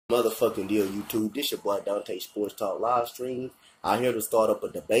Motherfucking deal, YouTube. This your boy Dante Sports Talk live stream. I'm here to start up a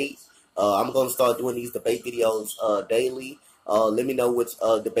debate. I'm gonna start doing these debate videos daily. Let me know which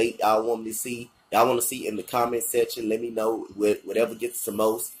debate y'all want me to see. Y'all want to see in the comment section. Let me know whatever gets the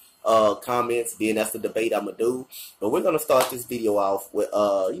most comments. Then that's the debate I'm gonna do. But we're gonna start this video off with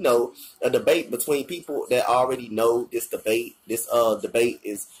a debate between people that already know this debate. This debate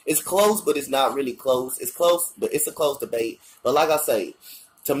it's close, but it's not really close. It's close, but it's a close debate. But like I say,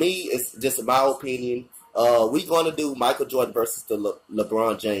 to me, it's just my opinion. We're going to do Michael Jordan versus the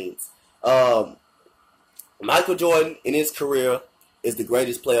LeBron James. Michael Jordan, in his career, is the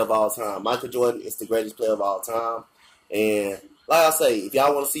greatest player of all time. Michael Jordan is the greatest player of all time. And like I say, if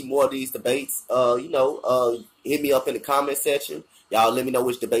y'all want to see more of these debates, hit me up in the comment section. Y'all let me know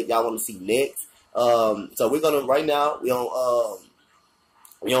which debate y'all want to see next. So we're going to, right now, we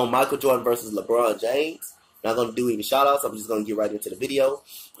on Michael Jordan versus LeBron James. Not going to do any shout-outs. I'm just going to get right into the video.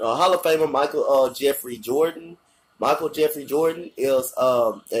 Hall of Famer Michael Jeffrey Jordan. Michael Jeffrey Jordan is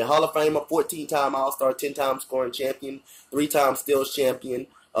a Hall of Famer, 14-time All-Star, 10-time scoring champion, 3-time steals champion,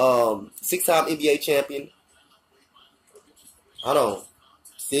 6-time NBA champion. Hold on.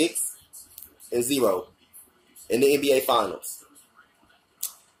 6-0 in the NBA Finals.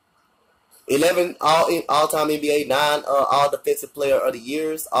 11 all-time NBA, 9 all-defensive player of the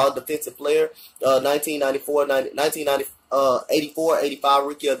years, all-defensive player, 1984, 85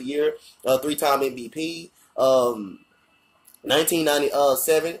 rookie of the year, 3-time MVP,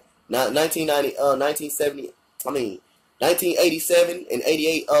 1987 and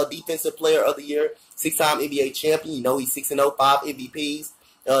 88 defensive player of the year, 6-time NBA champion. You know he's 6-0, 5 MVPs,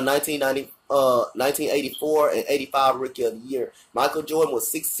 1984 and 85 rookie of the year. Michael Jordan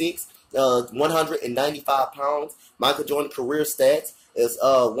was 6'6". 195 pounds. Michael Jordan career stats is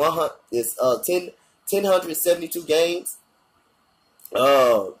 1,072 games,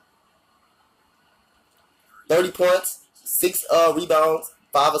 30 points, 6 rebounds,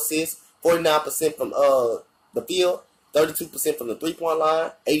 5 assists, 49% from the field, 32% from the 3-point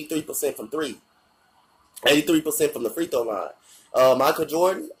line, 83% from 3, 83% from the free throw line. Michael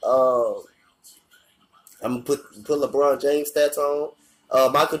Jordan, I'm gonna put LeBron James stats on.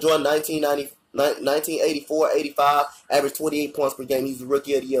 Michael Jordan, 1984-85, averaged 28 points per game. He's the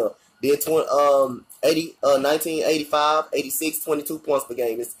rookie of the year. Then 1985-86, 22 points per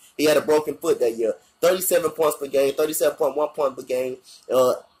game. He had a broken foot that year. 37 points per game, 37.1 points per game.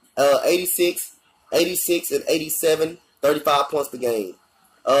 86 and 87, 35 points per game.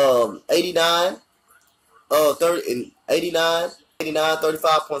 89,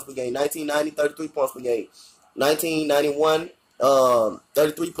 35 points per game. 1990, 33 points per game. 1991.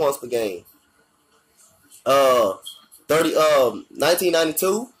 33 points per game.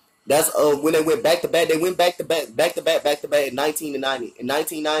 1992. That's when they went back to back. They went back to back in 1990, in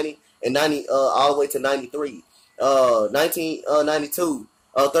 1990 and 90 all the way to 93. 1992,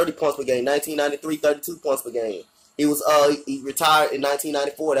 30 points per game. 1993, 32 points per game. He retired in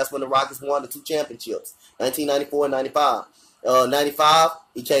 1994. That's when the Rockets won the 2 championships. 1994 and 95. 95,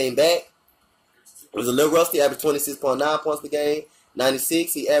 he came back. It was a little rusty, averaged 26.9 points per game.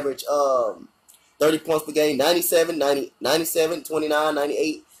 96, he averaged 30 points per game. 97, 97, 29,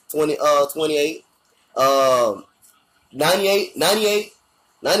 98, 28. 98,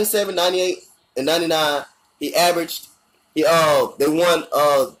 97, 98, and 99, he averaged, they won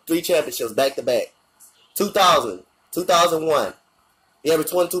 3 championships back to back. 2000, 2001, he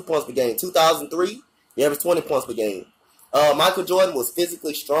averaged 22 points per game. 2003, he averaged 20 points per game. Michael Jordan was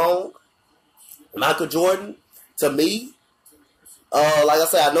physically strong. Michael Jordan, to me, like I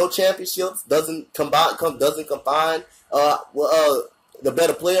said, I know championships doesn't confine the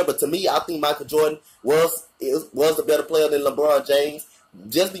better player, but to me, I think Michael Jordan was the better player than LeBron James,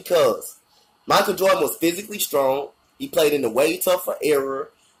 just because Michael Jordan was physically strong. He played in the way tougher era.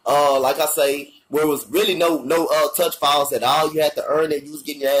 Like I say, where it was really no touch fouls at all. You had to earn it. You was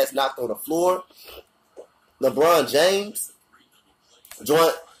getting your ass knocked on the floor. LeBron James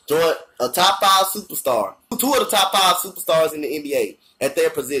joined a top 5 superstar. 2 of the top 5 superstars in the NBA at their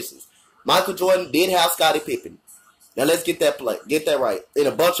positions. Michael Jordan did have Scottie Pippen. Now let's get that right. And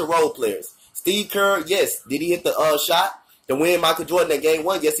a bunch of role players. Steve Kerr, yes, did he hit the shot to win Michael Jordan in game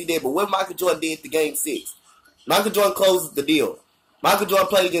 1? Yes, he did. But what Michael Jordan did to game 6? Michael Jordan closed the deal. Michael Jordan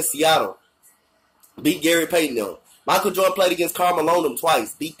played against Seattle, beat Gary Payton them. Michael Jordan played against Karl Malone them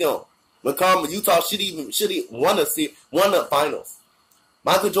twice, beat them. When Utah should have won the finals.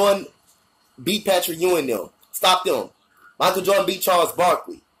 Michael Jordan beat Patrick Ewing them. Stopped them. Michael Jordan beat Charles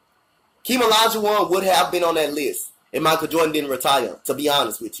Barkley. Hakeem Olajuwon would have been on that list if Michael Jordan didn't retire, to be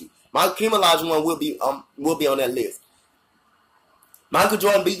honest with you. Hakeem Olajuwon will be on that list. Michael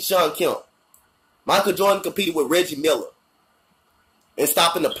Jordan beat Sean Kemp. Michael Jordan competed with Reggie Miller and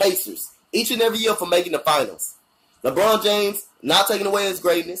stopping the Pacers each and every year from making the finals. LeBron James, not taking away his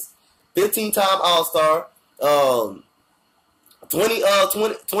greatness, 15-time All-Star,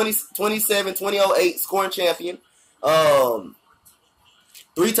 27, 2008 scoring champion, 3-time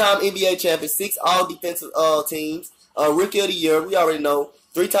NBA champion, 6 all-defensive teams, Rookie of the Year, we already know,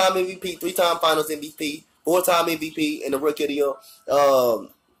 3-time MVP, 3-time Finals MVP, 4-time MVP, and the Rookie of the Year.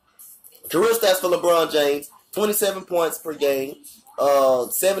 Career stats for LeBron James, 27 points per game,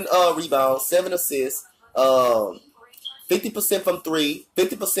 7 rebounds, 7 assists, 50% from 3,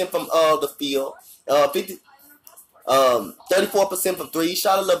 50% from the field, 34% from 3. He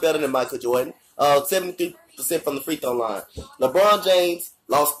shot a little better than Michael Jordan. 73% from the free throw line. LeBron James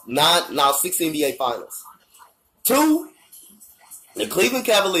lost 6 NBA Finals. 2, the Cleveland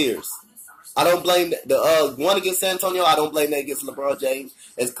Cavaliers. I don't blame the one against San Antonio. I don't blame that against LeBron James,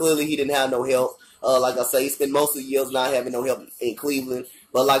 as clearly he didn't have no help. Like I say, he spent most of the years not having no help in Cleveland.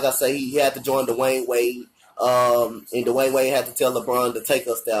 But like I say, he had to join Dwayne Wade. And Dwayne Wade had to tell LeBron to take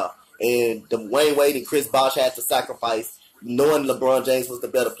us down. And Dwayne Wade and Chris Bosh had to sacrifice, knowing LeBron James was the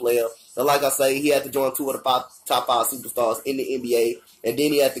better player. And like I say, he had to join 2 of the top 5 superstars in the NBA. And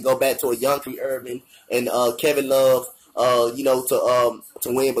then he had to go back to a young Kyrie Irving and Kevin Love, to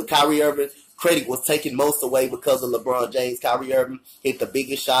win. But Kyrie Irving, credit was taken most away because of LeBron James. Kyrie Irving hit the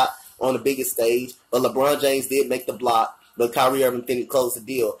biggest shot on the biggest stage. But LeBron James did make the block. But Kyrie Irving didn't close the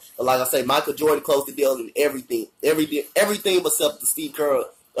deal. But like I say, Michael Jordan closed the deal in everything except the Steve Kerr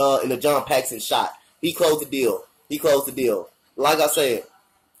and the John Paxson shot. He closed the deal. Like I said,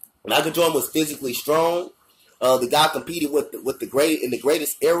 Michael Jordan was physically strong. The guy competed with the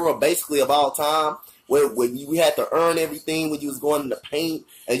greatest era basically of all time, where you had to earn everything when you was going in the paint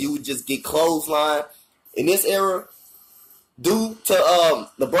and you would just get clothesline. In this era, due to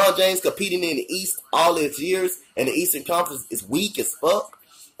LeBron James competing in the East all his years, and the Eastern Conference is weak as fuck.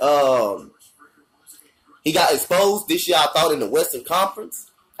 He got exposed this year, I thought, in the Western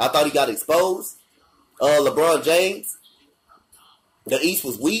Conference. I thought he got exposed. LeBron James, the East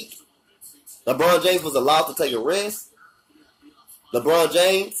was weak. LeBron James was allowed to take a rest. LeBron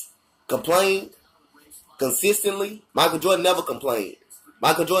James complained consistently. Michael Jordan never complained.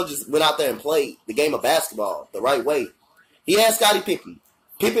 Michael Jordan just went out there and played the game of basketball the right way. He had Scottie Pippen.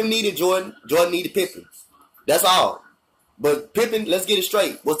 Pippen needed Jordan. Jordan needed Pippen. That's all. But Pippen, let's get it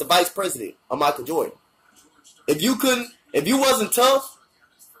straight, was the vice president of Michael Jordan. If you wasn't tough,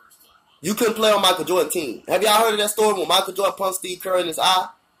 you couldn't play on Michael Jordan's team. Have y'all heard of that story when Michael Jordan punched Steve Kerr in his eye?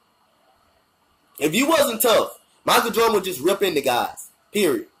 If you wasn't tough, Michael Jordan would just rip into guys.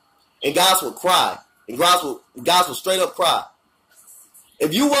 Period. And guys would cry. And guys would straight up cry.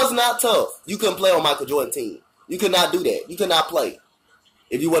 If you was not tough, you couldn't play on Michael Jordan's team. You could not do that. You could not play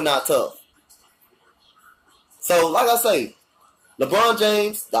if you were not tough. So, like I say, LeBron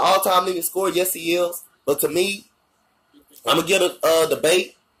James, the all-time leading scorer, yes he is. But to me, I'm going to give a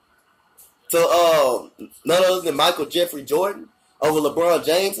debate to none other than Michael Jeffrey Jordan over LeBron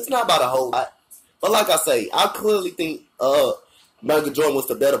James. It's not about a whole lot. But like I say, I clearly think Michael Jordan was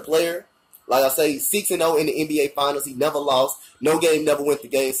the better player. Like I say, 6-0 in the NBA Finals. He never lost. No game never went to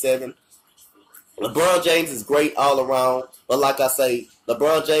Game 7. LeBron James is great all around. But like I say,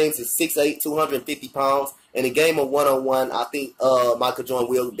 LeBron James is 6'8", 250 pounds. In a game of one-on-one, I think Michael Jordan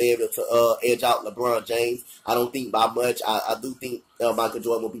will be able to edge out LeBron James. I don't think by much. I do think Michael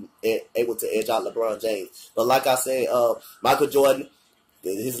Jordan will be able to edge out LeBron James. But like I said, Michael Jordan,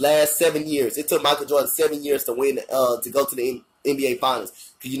 his last 7 years, it took Michael Jordan 7 years to win, to go to the NBA Finals.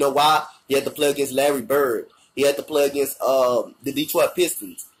 Because you know why? He had to play against Larry Bird. He had to play against the Detroit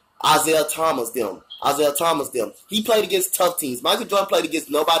Pistons. Isaiah Thomas them. He played against tough teams. Michael Jordan played against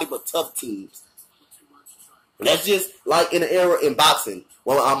nobody but tough teams. That's just like in the era in boxing.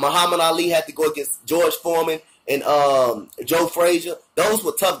 When Muhammad Ali had to go against George Foreman and Joe Frazier. Those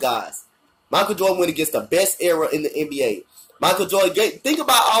were tough guys. Michael Jordan went against the best era in the NBA. Michael Jordan, think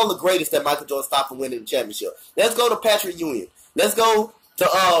about all the greatest that Michael Jordan stopped from winning the championship. Let's go to Patrick Ewing. Let's go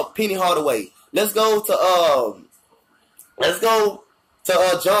to Penny Hardaway. Let's go to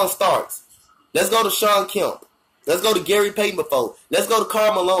John Starks. Let's go to Sean Kemp. Let's go to Gary Payton before. Let's go to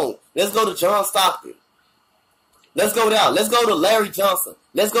Karl Malone. Let's go to John Stockton. Let's go down. Let's go to Larry Johnson.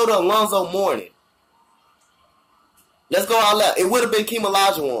 Let's go to Alonzo Mourning. Let's go all out. It would have been Keem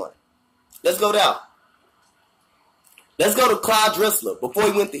Olajuwon. Let's go down. Let's go to Clyde Drexler before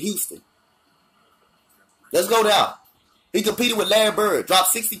he went to Houston. Let's go down. He competed with Larry Bird,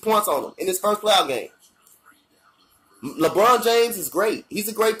 dropped 60 points on him in his first playoff game. LeBron James is great. He's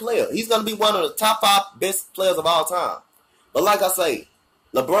a great player. He's going to be one of the top 5 best players of all time. But like I say,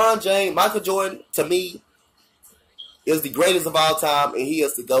 LeBron James, Michael Jordan, to me, is the greatest of all time, and he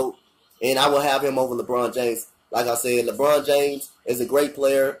is the GOAT. And I will have him over LeBron James. Like I said, LeBron James is a great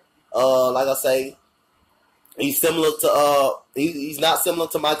player. Like I say, he's similar to he's not similar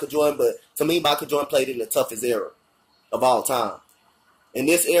to Michael Jordan, but to me, Michael Jordan played in the toughest era of all time. In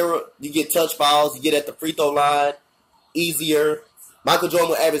this era, you get touch fouls, you get at the free throw line easier. Michael Jordan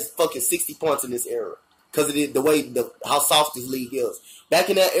will average fucking 60 points in this era because of the way how soft this league is. Back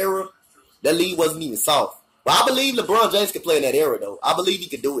in that era, that league wasn't even soft. But I believe LeBron James could play in that era, though. I believe he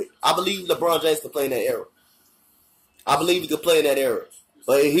could do it. I believe LeBron James could play in that era. I believe he could play in that era.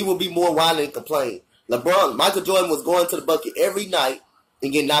 But he would be more whining and complain. Michael Jordan was going to the bucket every night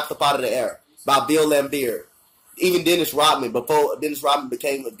and getting knocked up out of the air by Bill Laimbeer. Even Dennis Rodman, before Dennis Rodman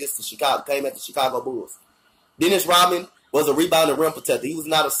came at the Chicago Bulls. Dennis Rodman was a rebound and rim protector. He was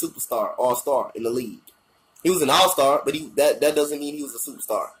not a superstar or a star in the league. He was an all-star, but that doesn't mean he was a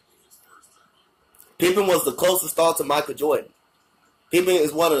superstar. Pippen was the closest star to Michael Jordan. Pippen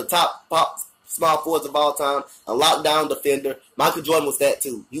is one of the top small forwards of all time, a lockdown defender. Michael Jordan was that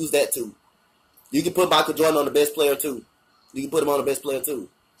too. He was that too. You can put Michael Jordan on the best player too. You can put him on the best player too.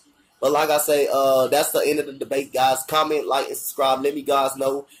 But like I say, that's the end of the debate, guys. Comment, like, and subscribe. Let me guys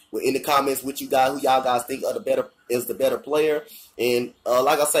know in the comments what you guys, who y'all guys think is the better player. And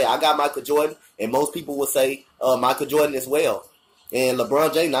like I say, I got Michael Jordan, and most people will say Michael Jordan as well. And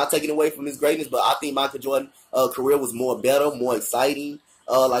LeBron James, not taking away from his greatness, but I think Michael Jordan's career was better, more exciting.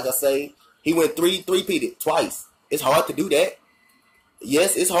 Like I say, he went three-peated twice. It's hard to do that.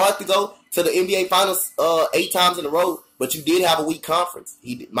 Yes, it's hard to go to the NBA Finals 8 times in a row, but you did have a weak conference.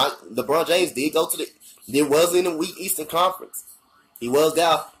 LeBron James did go to there was in a weak Eastern Conference. He was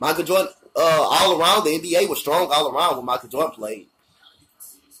there. Michael Jordan, all around, the NBA was strong all around when Michael Jordan played.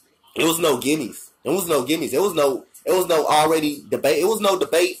 It was no gimmies. It was no already debate. It was no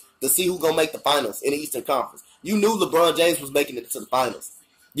debate to see who's gonna make the finals in the Eastern Conference. You knew LeBron James was making it to the finals.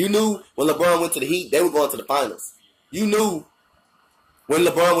 You knew when LeBron went to the Heat, they were going to the finals. You knew when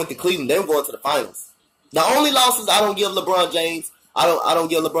LeBron went to Cleveland, they were going to the finals. The only losses I don't give LeBron James, I don't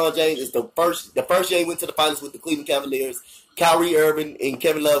give LeBron James is the first year he went to the finals with the Cleveland Cavaliers. Kyrie Irving and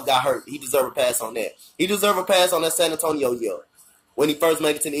Kevin Love got hurt. He deserved a pass on that. He deserved a pass on that San Antonio year when he first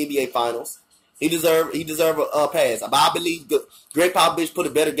made it to the NBA Finals. He deserved a pass. But I believe Greg Popovich put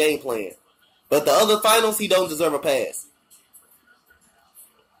a better game plan. But the other finals, he don't deserve a pass.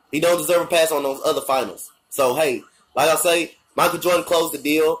 He don't deserve a pass on those other finals. So, hey, like I say, Michael Jordan closed the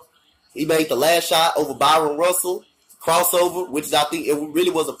deal. He made the last shot over Byron Russell. Crossover, which I think it really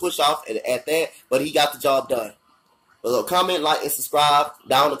was a push-off at that. But he got the job done. But comment, like, and subscribe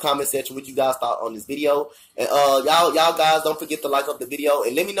down in the comment section what you guys thought on this video. And y'all guys don't forget to like up the video.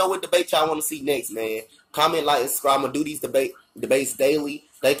 And let me know what debate y'all want to see next, man. Comment, like, and subscribe. I'm going to do these debates daily.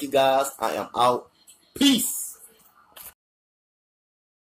 Thank you, guys. I am out. Peace.